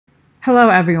Hello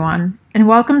everyone, and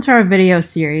welcome to our video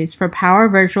series for Power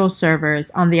Virtual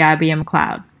Servers on the IBM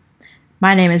Cloud.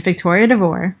 My name is Victoria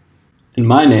DeVore. And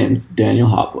my name's Daniel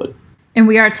Hopwood. And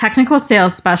we are technical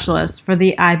sales specialists for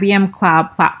the IBM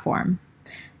Cloud platform.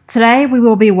 Today we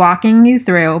will be walking you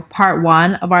through part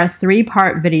 1 of our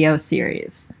 3-part video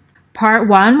series. Part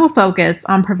 1 will focus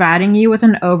on providing you with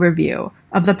an overview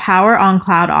of the Power on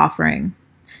Cloud offering,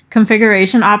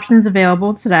 configuration options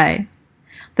available today,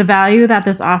 the value that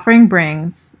this offering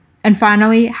brings, and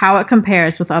finally, how it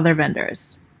compares with other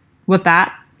vendors. With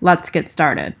that, let's get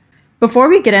started. Before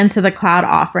we get into the cloud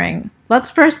offering, let's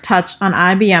first touch on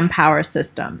IBM Power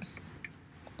Systems.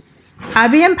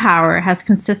 IBM Power has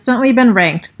consistently been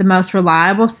ranked the most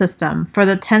reliable system for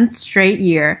the 10th straight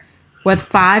year with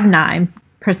 99%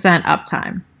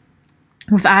 uptime.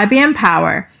 With IBM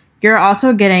Power, you're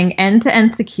also getting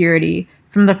end-to-end security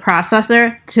from the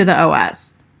processor to the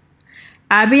OS.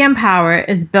 IBM Power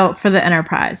is built for the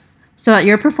enterprise so that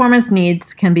your performance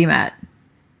needs can be met.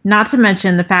 Not to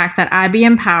mention the fact that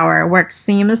IBM Power works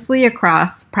seamlessly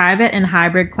across private and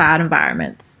hybrid cloud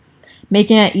environments,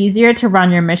 making it easier to run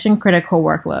your mission-critical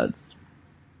workloads.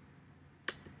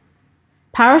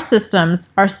 Power systems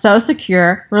are so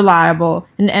secure, reliable,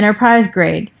 and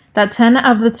enterprise-grade that 10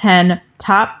 of the 10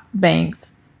 top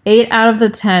banks, 8 out of the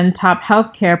 10 top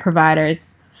healthcare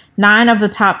providers, 9 of the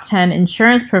top 10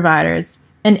 insurance providers,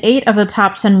 and 8 of the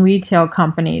top 10 retail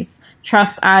companies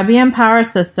trust IBM Power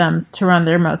Systems to run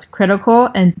their most critical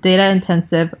and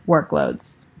data-intensive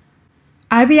workloads.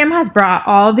 IBM has brought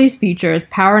all of these features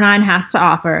Power 9 has to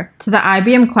offer to the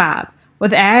IBM Cloud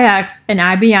with AIX and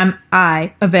IBM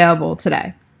I available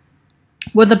today.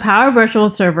 With the Power Virtual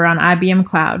Server on IBM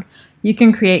Cloud, you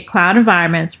can create cloud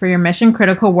environments for your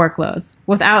mission-critical workloads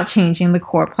without changing the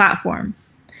core platform.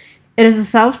 It is a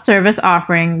self-service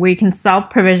offering where you can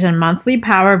self-provision monthly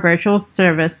Power Virtual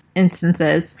Service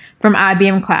instances from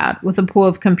IBM Cloud with a pool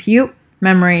of compute,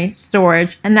 memory,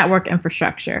 storage, and network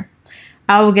infrastructure.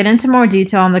 I will get into more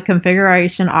detail on the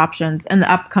configuration options in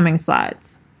the upcoming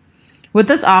slides. With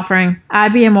this offering,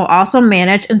 IBM will also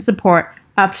manage and support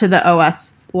up to the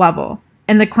OS level,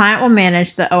 and the client will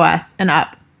manage the OS and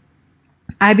up.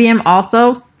 IBM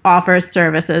also offers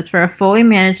services for a fully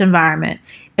managed environment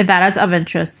if that is of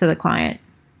interest to the client.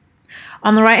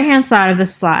 On the right-hand side of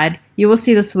this slide, you will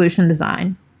see the solution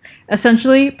design.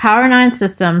 Essentially, Power 9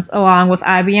 systems along with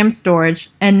IBM storage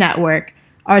and network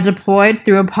are deployed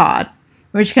through a pod,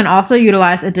 which can also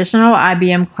utilize additional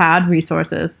IBM Cloud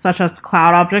resources such as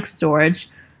Cloud Object Storage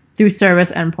through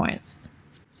service endpoints.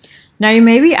 Now you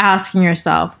may be asking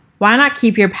yourself, why not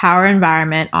keep your Power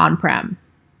environment on-prem?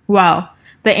 Well,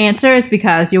 the answer is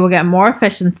because you will get more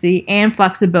efficiency and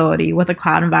flexibility with a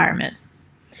cloud environment.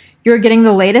 You're getting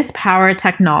the latest Power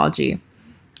technology,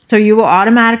 so you will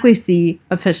automatically see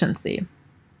efficiency.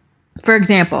 For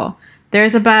example,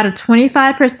 there's about a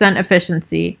 25%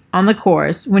 efficiency on the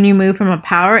cores when you move from a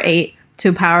Power 8 to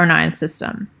a Power 9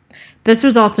 system. This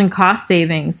results in cost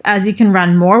savings as you can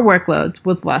run more workloads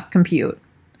with less compute.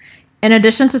 In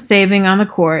addition to saving on the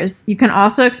cores, you can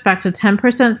also expect a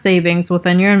 10% savings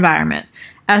within your environment,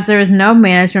 as there is no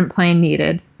management plane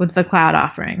needed with the cloud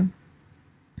offering.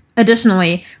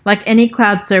 Additionally, like any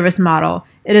cloud service model,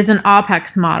 it is an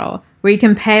OpEx model where you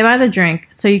can pay by the drink,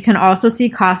 so you can also see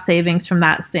cost savings from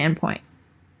that standpoint.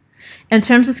 In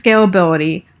terms of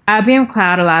scalability, IBM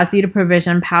Cloud allows you to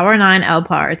provision Power 9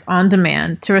 LPARs on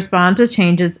demand to respond to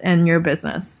changes in your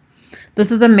business. This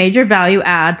is a major value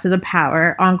add to the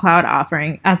Power on Cloud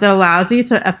offering, as it allows you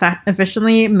to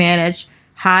efficiently manage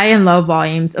high and low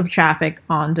volumes of traffic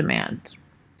on demand.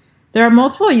 There are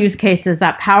multiple use cases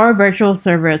that Power Virtual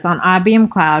Servers on IBM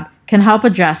Cloud can help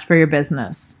address for your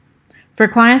business. For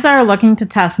clients that are looking to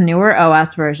test newer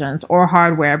OS versions or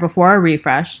hardware before a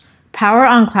refresh, Power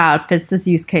on Cloud fits this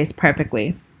use case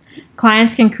perfectly.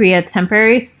 Clients can create a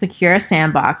temporary secure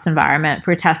sandbox environment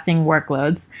for testing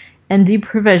workloads and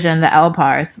deprovision the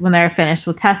LPARs when they are finished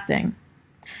with testing.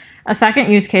 A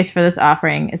second use case for this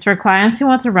offering is for clients who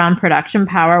want to run production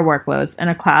Power workloads in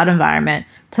a cloud environment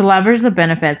to leverage the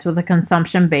benefits with a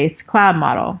consumption-based cloud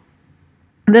model.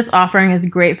 This offering is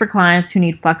great for clients who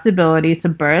need flexibility to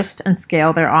burst and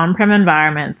scale their on-prem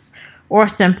environments or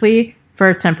simply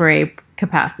for temporary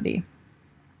capacity.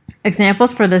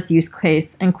 Examples for this use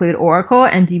case include Oracle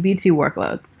and DB2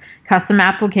 workloads, custom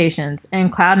applications,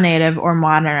 and cloud-native or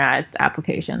modernized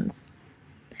applications.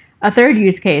 A third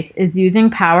use case is using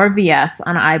PowerVS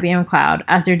on IBM Cloud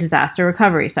as your disaster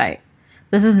recovery site.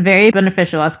 This is very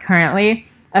beneficial as currently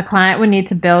a client would need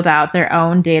to build out their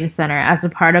own data center as a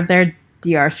part of their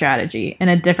DR strategy in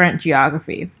a different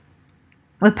geography.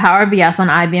 With PowerVS on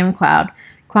IBM Cloud,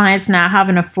 Clients now have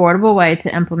an affordable way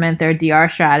to implement their DR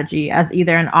strategy as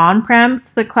either an on-prem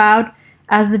to the cloud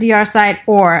as the DR site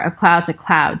or a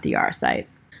cloud-to-cloud DR site.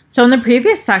 So in the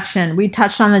previous section, we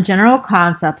touched on the general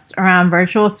concepts around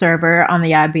virtual server on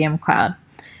the IBM cloud.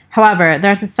 However,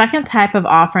 there's a second type of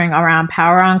offering around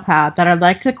Power on Cloud that I'd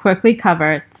like to quickly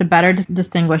cover to better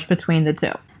distinguish between the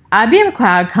two. IBM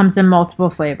Cloud comes in multiple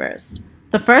flavors.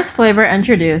 The first flavor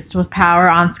introduced was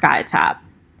Power on SkyTab.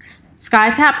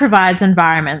 SkyTab provides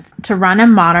environments to run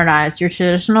and modernize your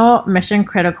traditional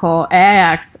mission-critical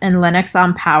AIX and Linux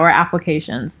on Power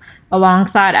applications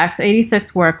alongside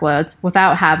x86 workloads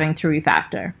without having to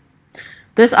refactor.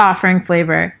 This offering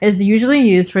flavor is usually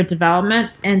used for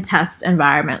development and test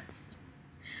environments.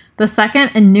 The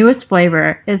second and newest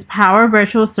flavor is Power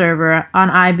Virtual Server on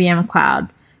IBM Cloud,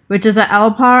 which is an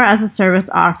LPAR as a service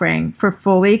offering for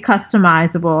fully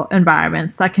customizable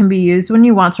environments that can be used when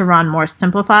you want to run more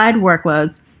simplified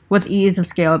workloads with ease of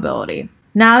scalability.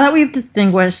 Now that we've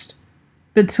distinguished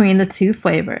between the two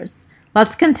flavors,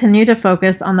 let's continue to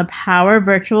focus on the Power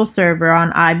Virtual Server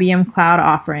on IBM Cloud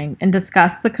offering and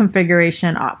discuss the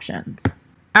configuration options.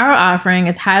 Our offering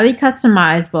is highly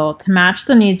customizable to match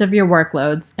the needs of your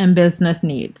workloads and business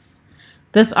needs.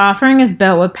 This offering is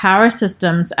built with Power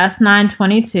Systems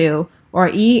S922 or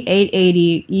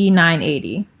E880,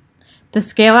 E980. The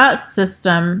scale-out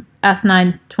system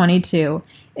S922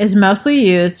 is mostly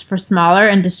used for smaller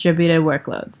and distributed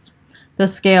workloads. The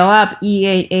scale-up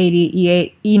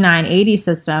E880, E980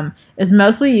 system is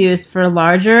mostly used for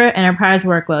larger enterprise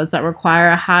workloads that require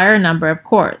a higher number of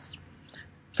cores.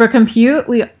 For compute,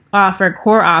 we offer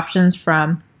core options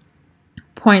from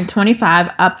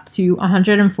 0.25 up to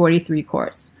 143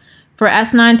 cores. For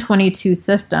S922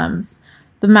 systems,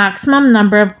 the maximum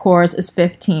number of cores is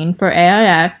 15 for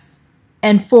AIX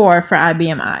and 4 for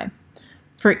IBM I.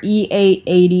 For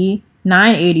E880,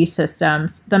 980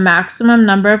 systems, the maximum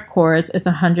number of cores is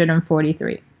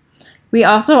 143. We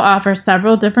also offer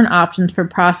several different options for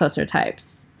processor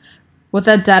types. With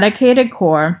a dedicated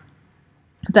core,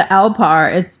 the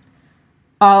LPAR is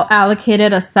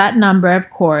allocated a set number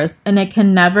of cores and it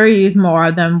can never use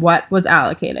more than what was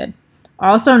allocated,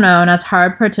 also known as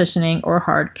hard partitioning or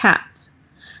hard caps.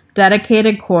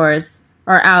 Dedicated cores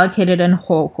are allocated in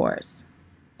whole cores.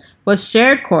 With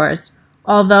shared cores,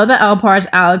 although the LPAR is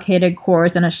allocated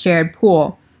cores in a shared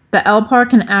pool, the LPAR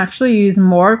can actually use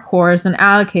more cores than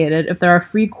allocated if there are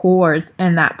free cores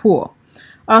in that pool,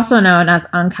 also known as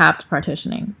uncapped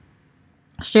partitioning.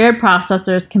 Shared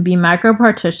processors can be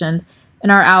micro-partitioned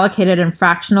and are allocated in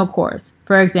fractional cores,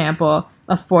 for example,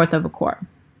 a fourth of a core.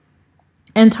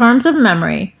 In terms of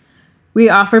memory, we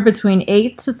offer between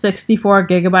 8 to 64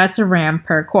 gigabytes of RAM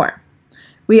per core.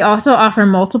 We also offer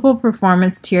multiple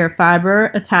performance tier fiber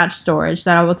attached storage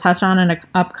that I will touch on in an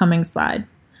upcoming slide.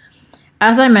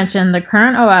 As I mentioned, the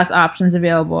current OS options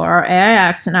available are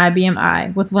AIX and IBM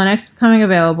I, with Linux becoming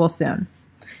available soon.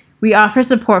 We offer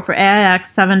support for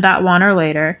AIX 7.1 or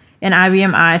later and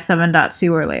IBM I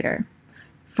 7.2 or later.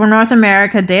 For North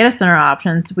America data center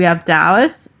options, we have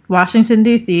Dallas, Washington,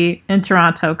 D.C., and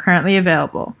Toronto currently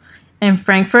available, and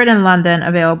Frankfurt and London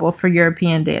available for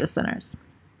European data centers.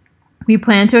 We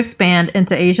plan to expand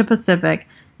into Asia Pacific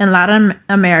and Latin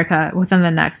America within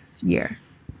the next year.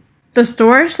 The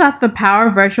storage that the Power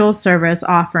Virtual Service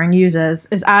offering uses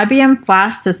is IBM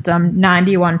Flash System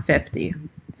 9150,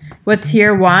 with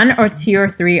Tier 1 or Tier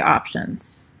 3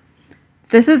 options.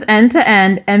 This is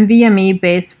end-to-end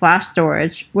NVMe-based flash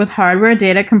storage with hardware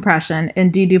data compression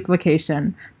and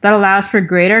deduplication that allows for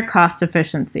greater cost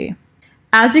efficiency.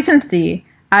 As you can see,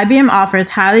 IBM offers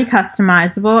highly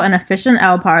customizable and efficient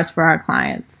LPARs for our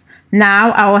clients.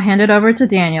 Now I will hand it over to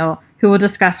Daniel, who will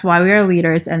discuss why we are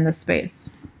leaders in this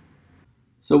space.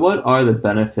 So what are the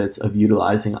benefits of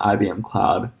utilizing IBM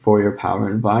Cloud for your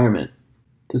Power environment?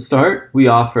 To start, we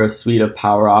offer a suite of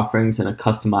Power offerings in a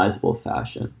customizable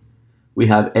fashion. We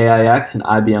have AIX and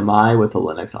IBM I with a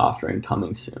Linux offering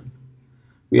coming soon.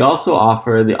 We also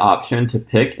offer the option to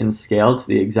pick and scale to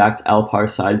the exact LPAR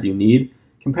size you need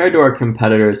compared to our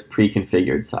competitors'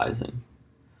 pre-configured sizing.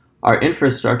 Our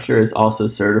infrastructure is also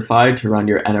certified to run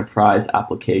your enterprise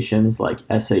applications like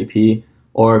SAP,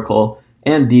 Oracle,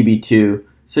 and DB2,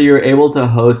 so you're able to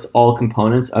host all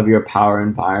components of your Power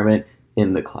environment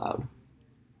in the cloud.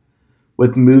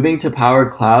 With moving to Power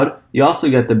Cloud, you also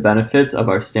get the benefits of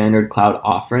our standard cloud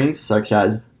offerings, such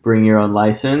as Bring Your Own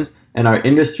License and our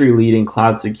industry-leading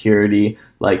cloud security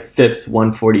like FIPS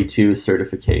 142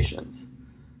 certifications.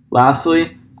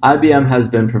 Lastly, IBM has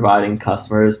been providing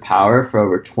customers Power for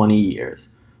over 20 years.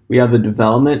 We have the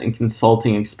development and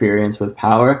consulting experience with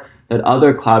Power that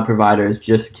other cloud providers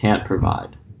just can't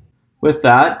provide. With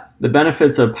that, The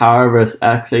benefits of PowerVS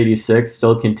x86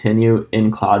 still continue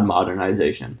in cloud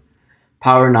modernization.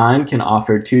 Power 9 can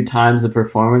offer 2 times the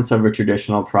performance of a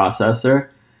traditional processor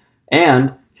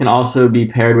and can also be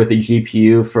paired with a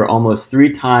GPU for almost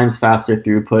 3 times faster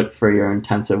throughput for your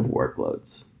intensive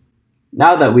workloads.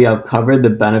 Now that we have covered the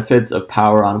benefits of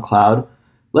Power on Cloud,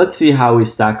 let's see how we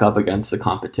stack up against the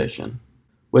competition.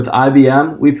 With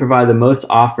IBM, we provide the most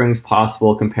offerings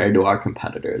possible compared to our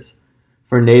competitors.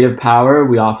 For native power,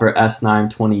 we offer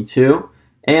S922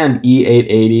 and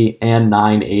E880 and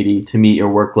 980 to meet your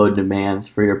workload demands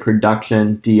for your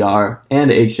production, DR, and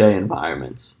HA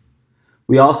environments.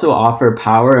 We also offer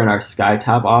power in our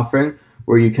SkyTab offering,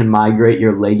 where you can migrate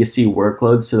your legacy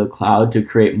workloads to the cloud to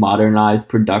create modernized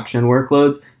production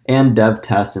workloads and dev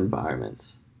test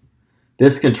environments.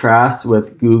 This contrasts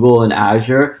with Google and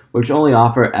Azure, which only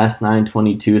offer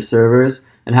S922 servers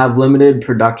and have limited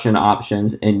production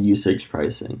options and usage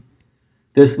pricing.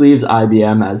 This leaves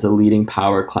IBM as the leading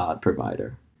Power Cloud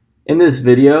provider. In this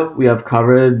video, we have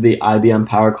covered the IBM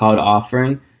Power Cloud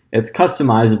offering, its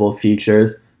customizable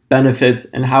features, benefits,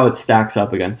 and how it stacks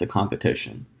up against the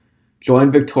competition.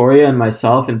 Join Victoria and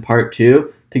myself in part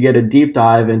 2 to get a deep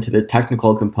dive into the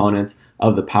technical components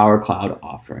of the Power Cloud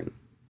offering.